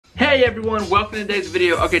Hey everyone, welcome to today's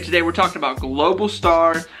video. Okay, today we're talking about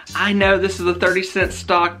Globalstar. I know this is a 30-cent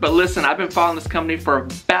stock, but listen, I've been following this company for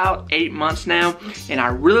about 8 months now, and I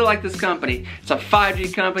really like this company. It's a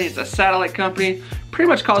 5G company, it's a satellite company, pretty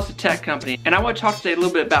much calls it a tech company. And I want to talk today a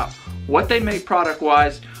little bit about what they make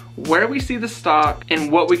product-wise, where we see the stock,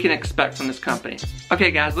 and what we can expect from this company.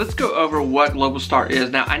 Okay guys, let's go over what Globalstar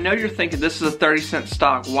is. Now, I know you're thinking this is a 30-cent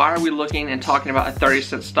stock. Why are we looking and talking about a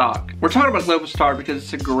 30-cent stock? We're talking about Globalstar because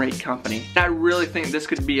it's a great company. And I really think this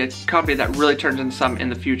could be a company that really turns into something in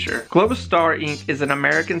the future. Globalstar Inc. is an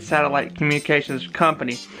American satellite communications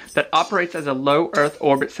company that operates as a low Earth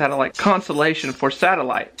orbit satellite constellation for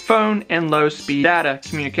satellite, phone, and low-speed data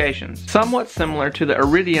communications. Somewhat similar to the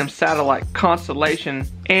Iridium satellite constellation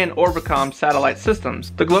and Orbicom satellite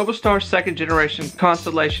systems. The Globalstar second generation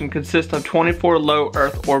constellation consists of 24 low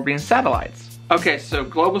Earth orbiting satellites. Okay, so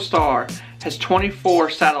Globalstar has 24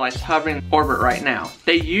 satellites hovering in orbit right now.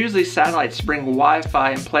 They use these satellites to bring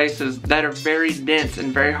Wi-Fi in places that are very dense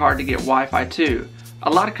and very hard to get Wi-Fi to. A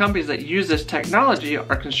lot of companies that use this technology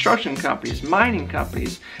are construction companies, mining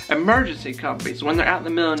companies, emergency companies. When they're out in the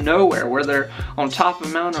middle of nowhere, where they're on top of a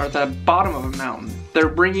mountain or at the bottom of a mountain, they're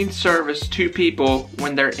bringing service to people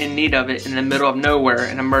when they're in need of it in the middle of nowhere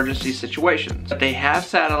in emergency situations. But they have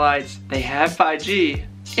satellites, they have 5G,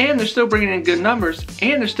 and they're still bringing in good numbers,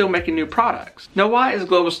 and they're still making new products. Now, why is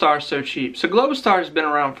Globalstar so cheap? So Globalstar has been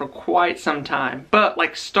around for quite some time, but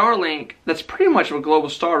like Starlink, that's pretty much what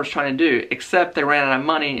Globalstar was trying to do, except they ran out of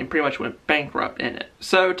money and pretty much went bankrupt in it.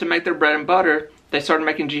 So to make their bread and butter, they started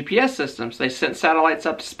making GPS systems. They sent satellites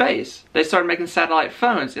up to space. They started making satellite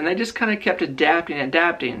phones, and they just kind of kept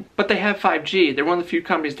adapting. But they have 5G. They're one of the few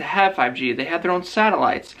companies to have 5G. They have their own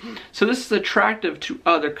satellites. So this is attractive to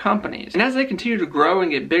other companies. And as they continue to grow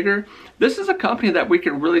and get bigger, this is a company that we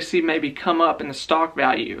could really see maybe come up in the stock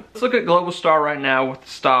value. Let's look at Globalstar right now with the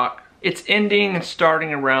stock. It's ending and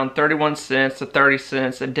starting around 31 cents to 30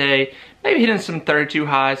 cents a day, maybe hitting some 32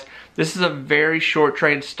 highs. This is a very short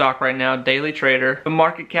traded stock right now, daily trader. A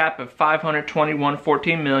market cap of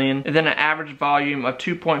 521.14 million, and then an average volume of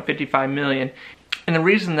 2.55 million. And the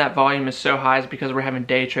reason that volume is so high is because we're having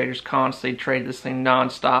day traders constantly trade this thing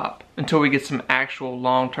non-stop until we get some actual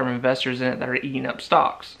long-term investors in it that are eating up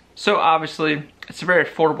stocks. So obviously, it's a very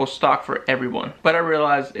affordable stock for everyone. But I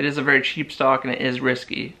realize it is a very cheap stock and it is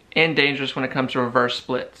risky and dangerous when it comes to reverse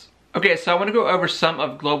splits. Okay, so I want to go over some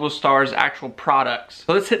of Globalstar's actual products.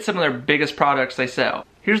 So let's hit some of their biggest products they sell.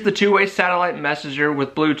 Here's the two-way satellite messenger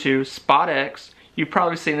with Bluetooth, Spot X. You've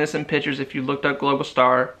probably seen this in pictures if you looked up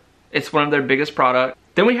Globalstar. It's one of their biggest products.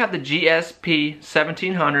 Then we have the GSP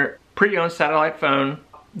 1700 pre-owned satellite phone.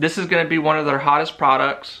 This is going to be one of their hottest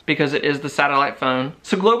products because it is the satellite phone.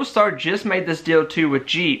 So Globalstar just made this deal too with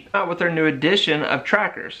Jeep, with their new edition of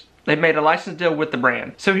trackers. They made a license deal with the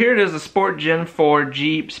brand. So here it is, the Sport Gen 4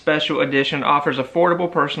 Jeep Special Edition offers affordable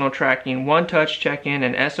personal tracking, one-touch check-in,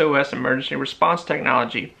 and SOS emergency response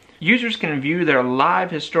technology. Users can view their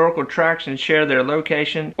live historical tracks and share their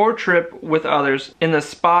location or trip with others in the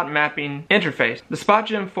spot mapping interface. The Spot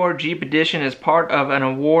Gen 4 Jeep Edition is part of an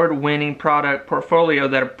award-winning product portfolio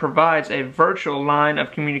that provides a virtual line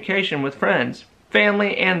of communication with friends,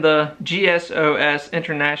 family, and the GSOS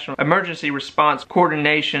International Emergency Response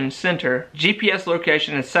Coordination Center, GPS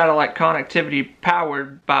location and satellite connectivity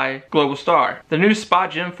powered by Globalstar. The new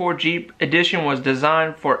Spot Gen 4 Jeep Edition was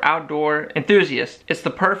designed for outdoor enthusiasts. It's the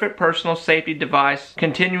perfect personal safety device,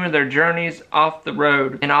 continuing their journeys off the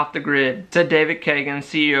road and off the grid, said David Kagan,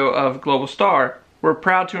 CEO of Globalstar. We're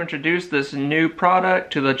proud to introduce this new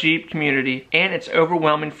product to the Jeep community and its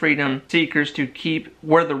overwhelming freedom seekers to keep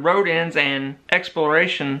where the road ends and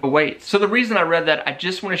exploration awaits. So the reason I read that, I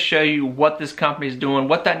just want to show you what this company is doing,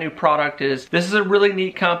 what that new product is. This is a really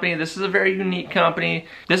neat company. This is a very unique company.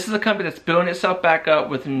 This is a company that's building itself back up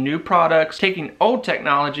with new products, taking old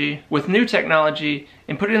technology with new technology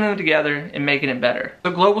and putting them together and making it better.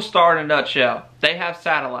 So Globalstar in a nutshell, they have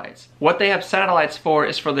satellites. What they have satellites for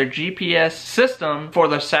is for their GPS system for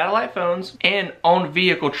their satellite phones and owned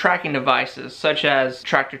vehicle tracking devices such as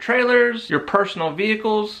tractor trailers, your personal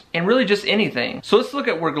vehicles, and really just anything. So let's look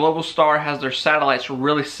at where Globalstar has their satellites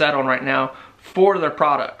really set on right now for their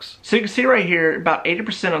products. So you can see right here, about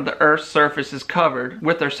 80% of the Earth's surface is covered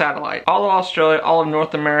with their satellite. All of Australia, all of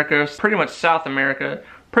North America, pretty much South America,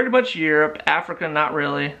 pretty much Europe, Africa not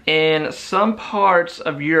really, and some parts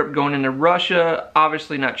of Europe going into Russia,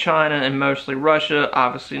 obviously not China, and mostly Russia,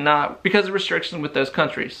 obviously not, because of restrictions with those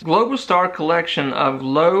countries. Globalstar collection of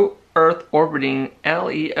low Earth orbiting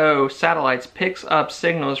LEO satellites picks up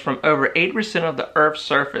signals from over 80% of the Earth's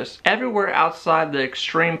surface, everywhere outside the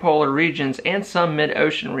extreme polar regions and some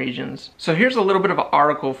mid-ocean regions. So here's a little bit of an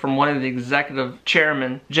article from one of the executive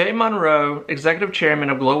chairmen. Jay Monroe, executive chairman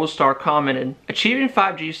of Globalstar, commented, "Achieving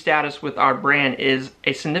 5G status with our brand is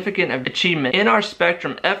a significant achievement. In our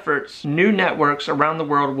spectrum efforts, new networks around the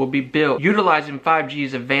world will be built utilizing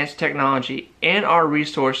 5G's advanced technology, and our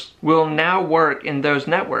resource will now work in those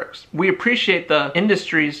networks. We appreciate the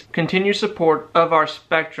industry's continued support of our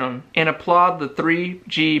spectrum and applaud the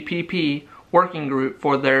 3GPP working group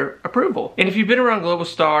for their approval." And if you've been around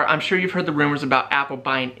Globalstar, I'm sure you've heard the rumors about Apple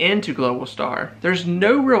buying into Globalstar. There's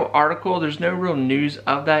no real article, there's no real news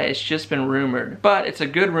of that, it's just been rumored. But it's a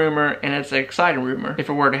good rumor and it's an exciting rumor if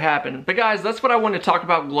it were to happen. But guys, that's what I wanted to talk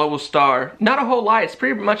about Globalstar. Not a whole lot, it's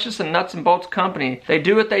pretty much just a nuts and bolts company. They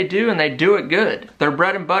do what they do and they do it good. Their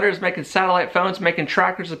bread and butter is making satellite phones, making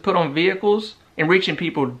trackers to put on vehicles, and reaching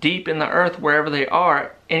people deep in the earth wherever they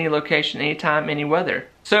are, any location, anytime, any weather.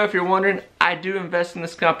 So if you're wondering, I do invest in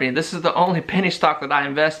this company. This is the only penny stock that I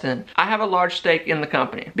invest in. I have a large stake in the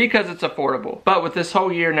company because it's affordable. But with this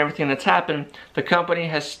whole year and everything that's happened, the company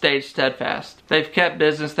has stayed steadfast. They've kept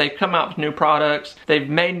business, they've come out with new products, they've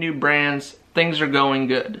made new brands. Things are going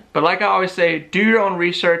good. But like I always say, do your own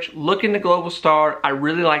research, look into Globalstar. I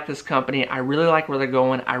really like this company. I really like where they're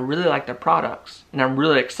going. I really like their products. And I'm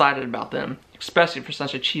really excited about them, especially for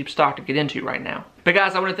such a cheap stock to get into right now. But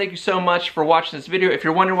guys, I want to thank you so much for watching this video. If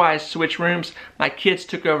you're wondering why I switched rooms, my kids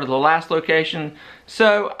took over the last location,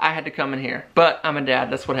 so I had to come in here. But I'm a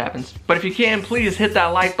dad, that's what happens. But if you can, please hit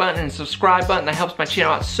that like button and subscribe button. That helps my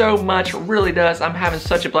channel out so much, it really does. I'm having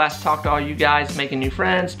such a blast to talk to all you guys, making new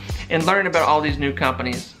friends, and learn about all these new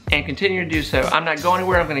companies. And continue to do so. I'm not going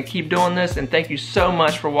anywhere, I'm gonna keep doing this, and thank you so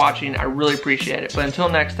much for watching. I really appreciate it. But until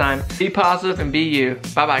next time, be positive and be you.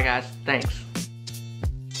 Bye-bye guys, thanks.